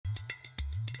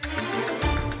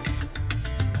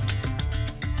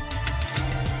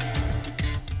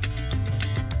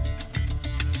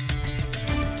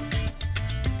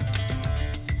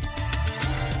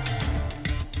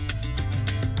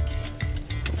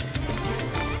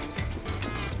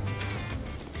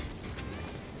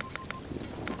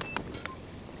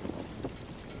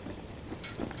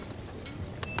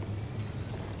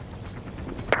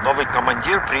Новый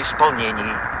командир при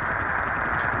исполнении.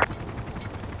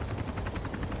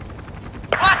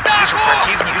 Вижу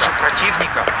противника, вижу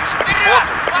противника, вижу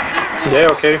пехоту. Yeah,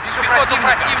 okay. Вижу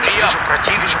противника, вижу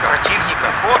противника,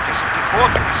 вижу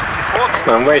пехоту.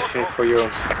 I'm waiting for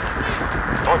you.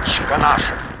 Точка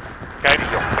наша.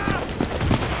 Прием.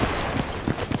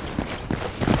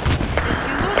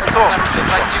 Кто?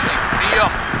 Противник,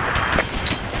 прием.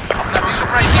 Обнаружу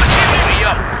противника,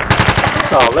 прием.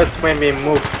 Oh, let's maybe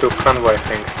move to convoy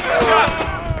thing.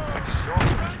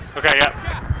 Okay, yeah.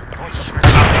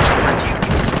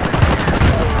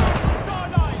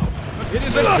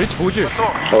 Перезаряжить будешь.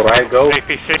 Alright, go.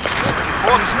 APC.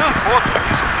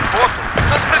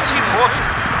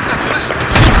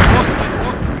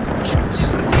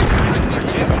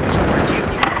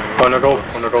 On the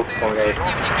rope, okay.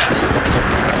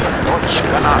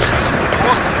 Точка наша.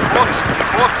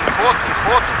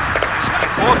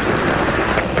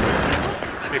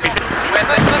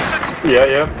 Yeah,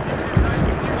 yeah.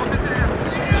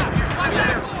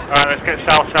 Alright, let's get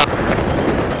south.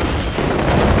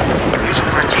 Вижу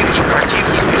противника.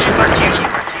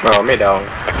 Oh, me down.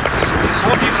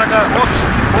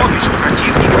 Вижу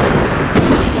противника.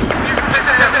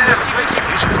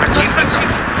 Вижу противника.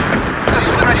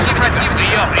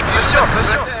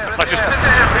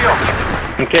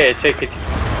 Okay, take it.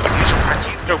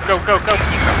 Go, go, go, go.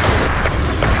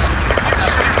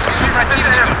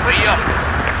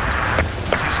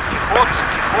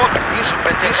 Вижу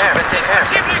БТР.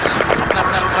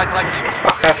 I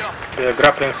have the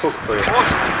grappling hook for you.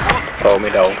 Oh, me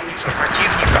down. Вижу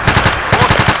противника.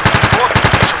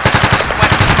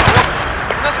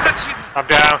 I'm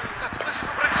down.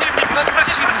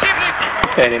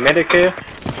 Any medic here?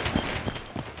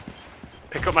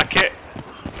 Pick up my kit.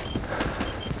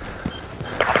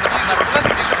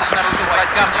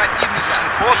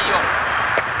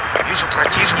 Вижу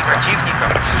противника.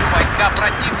 Вижу войска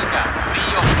противника.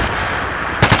 Прием.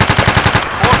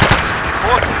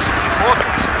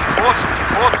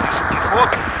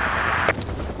 Пехоту.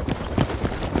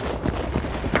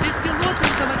 Беспилотный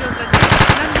самолет на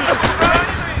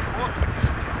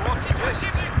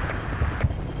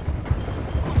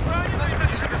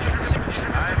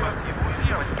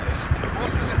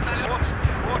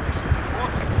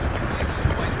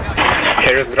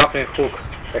Here is grappling hook.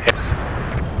 Okay.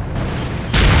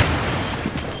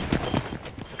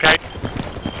 Okay.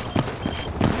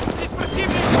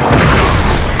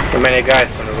 Too many guys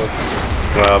on the roof.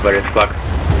 Well, but it's luck.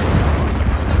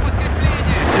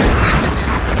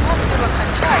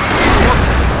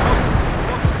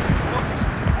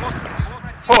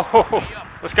 Oh,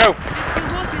 let's go.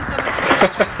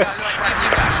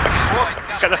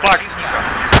 Get the flag.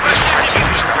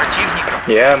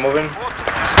 Yeah, moving.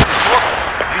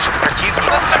 Вижу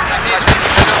противника.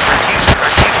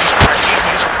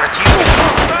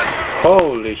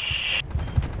 Holy sh...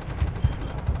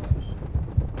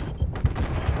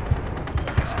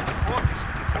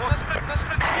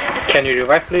 Can you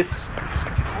revive, please?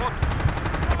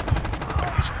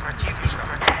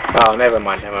 Oh, never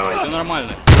mind. Все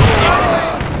нормально.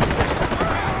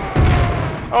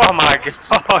 Oh my god.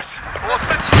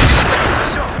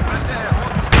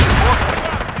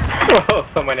 Oh,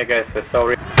 so many guys,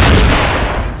 sorry.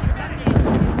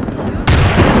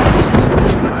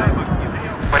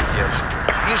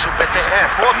 Вижу БТР.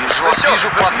 Вижу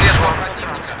подвесного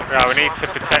противника. Right, we need to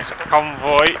protect the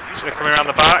convoy. They're coming around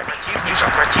the back. Вижу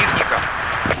противника.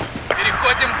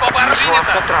 Переходим по Вижу боржине.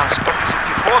 автотранспорт.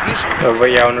 Вижу Over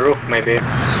here on roof, maybe.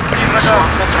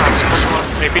 автотранспорт.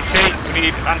 APC, we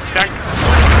need anti-tank.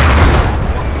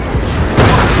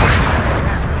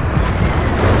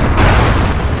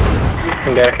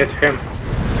 There, hit him.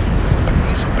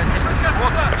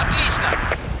 Отлично.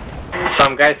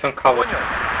 Some guys on cover.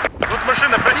 Тут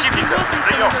машина противника.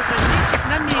 Прием.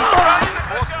 на месте.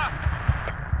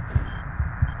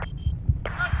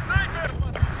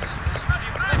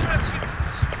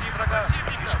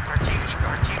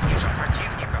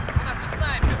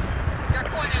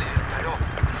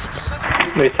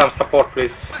 Need some support,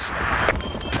 please.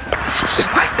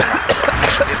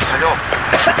 Вижу вертолет.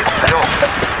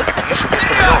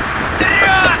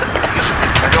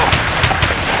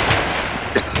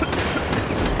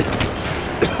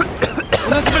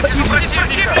 У нас противник.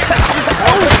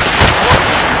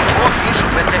 Вижу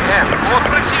БТР. Вот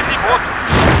противник. Вот.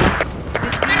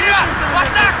 Вперед! В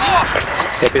атаку!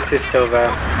 APC still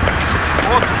there.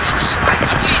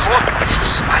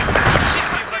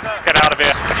 Get out of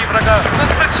here.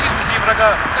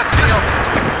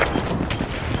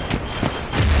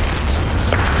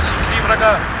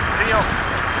 Прием.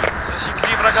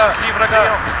 Три врага.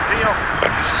 Прием.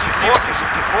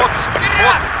 Пехот.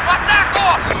 Вперед! В атаку!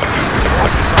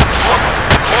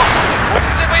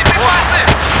 Где боеприпасы?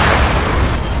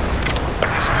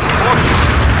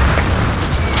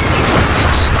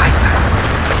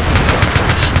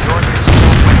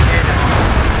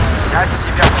 Взять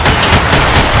себя.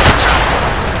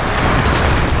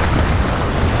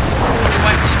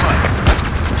 Спасибо.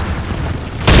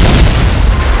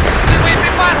 Где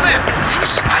боеприпасы?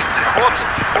 Пехот.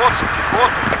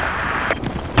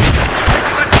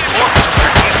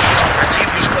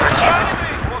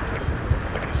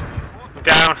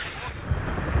 Down.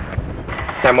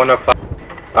 I'm on a fly.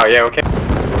 Oh yeah, okay.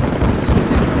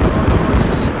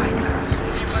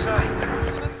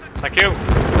 Thank you.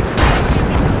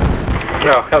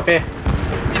 No, help me.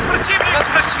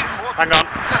 Hang on.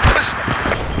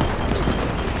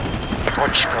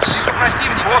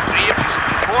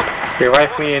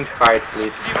 Revive me and hide,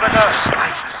 please.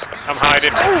 I'm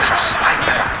hiding.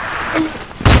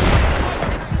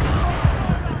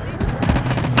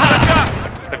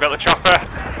 They've got the chopper.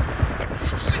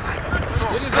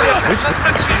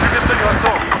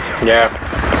 Yeah.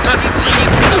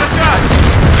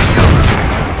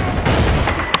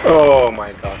 Oh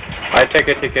my god. I take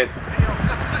a ticket.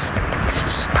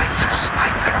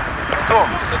 Том,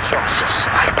 зачем?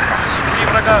 Три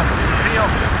врага. Прием.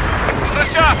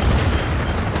 Возвращай!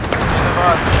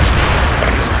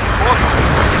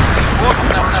 Вот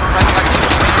нам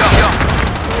противник. Прием.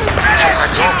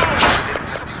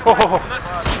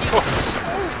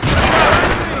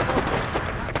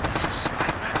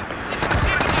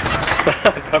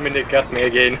 Dominic got me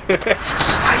again.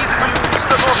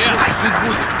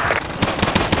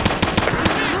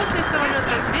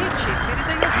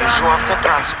 Вижу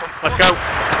автотранспорт. Let's go.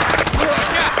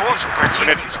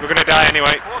 We're gonna die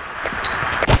anyway.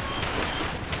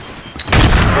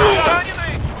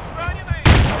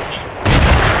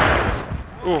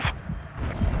 Oof.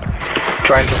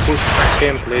 Trying to push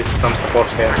him, please. Some support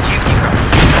here.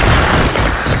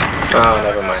 Oh,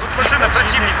 never mind. Машина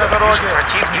противник на дороге.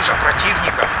 Вижу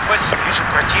противника. Вижу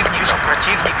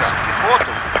противника.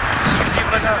 Пехоту. Три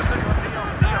врага.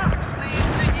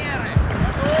 Инженеры.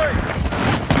 Стой.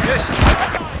 Есть.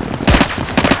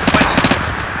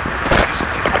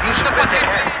 Вижу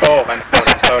противника. Oh, I'm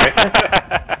sorry.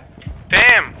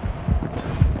 Damn.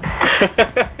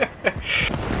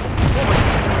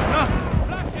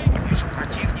 Вижу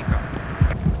противника.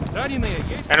 Раненые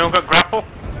есть? Anyone got grapple?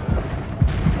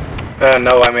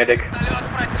 No, I'm medic. Налет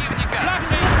противника.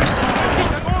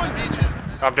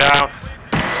 I'm down.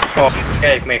 Oh,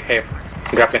 help me, help.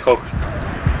 Grab me hook.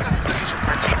 Вижу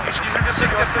противника.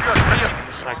 Вперед.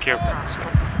 Thank you.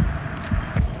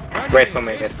 Wait for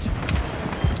me, guys.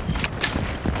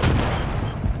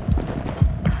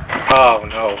 Oh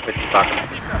no, it's stuck.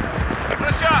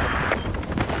 Возвращай.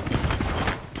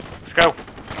 Let's go.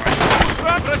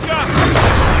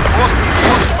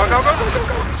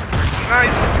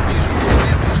 Nice.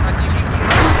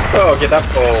 Oh, get up.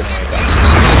 Oh my god.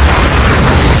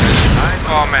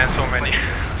 Oh man, so many.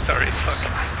 Sorry, fuck.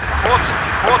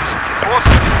 Пехот.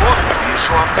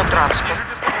 Вижу автотранспорт.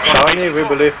 Tony, we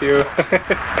believe you.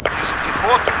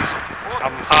 Пехот.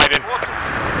 I'm hiding.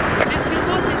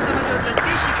 Беспилотный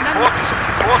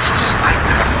самолет-разведчик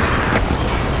нам...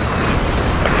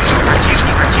 Пехот. Вижу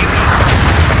противника.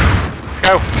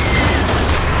 Go.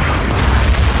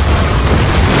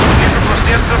 Вижу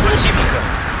пространство противника.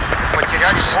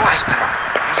 Потеряли снайпера.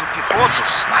 Вижу пехоту.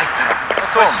 Снайпера.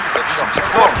 Потом.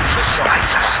 Пехот.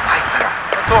 Снайпера.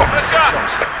 Потом.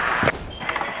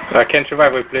 Can't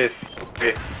revive me, please.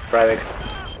 Private.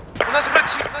 У нас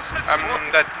противник.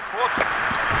 That. Пехоту.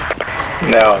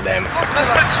 No, damn. У нас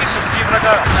противник. Три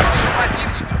врага. Вижу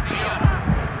противника. Прием.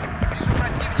 Вижу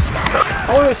противника.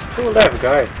 Oh, it's two left,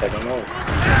 guys. I don't know.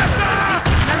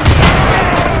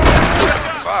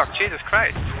 Fuck, Jesus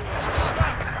Christ.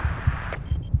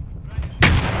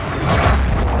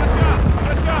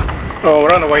 Oh,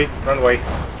 run away, run away.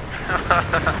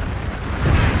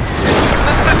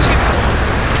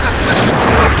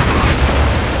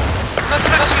 У нас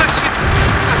противник.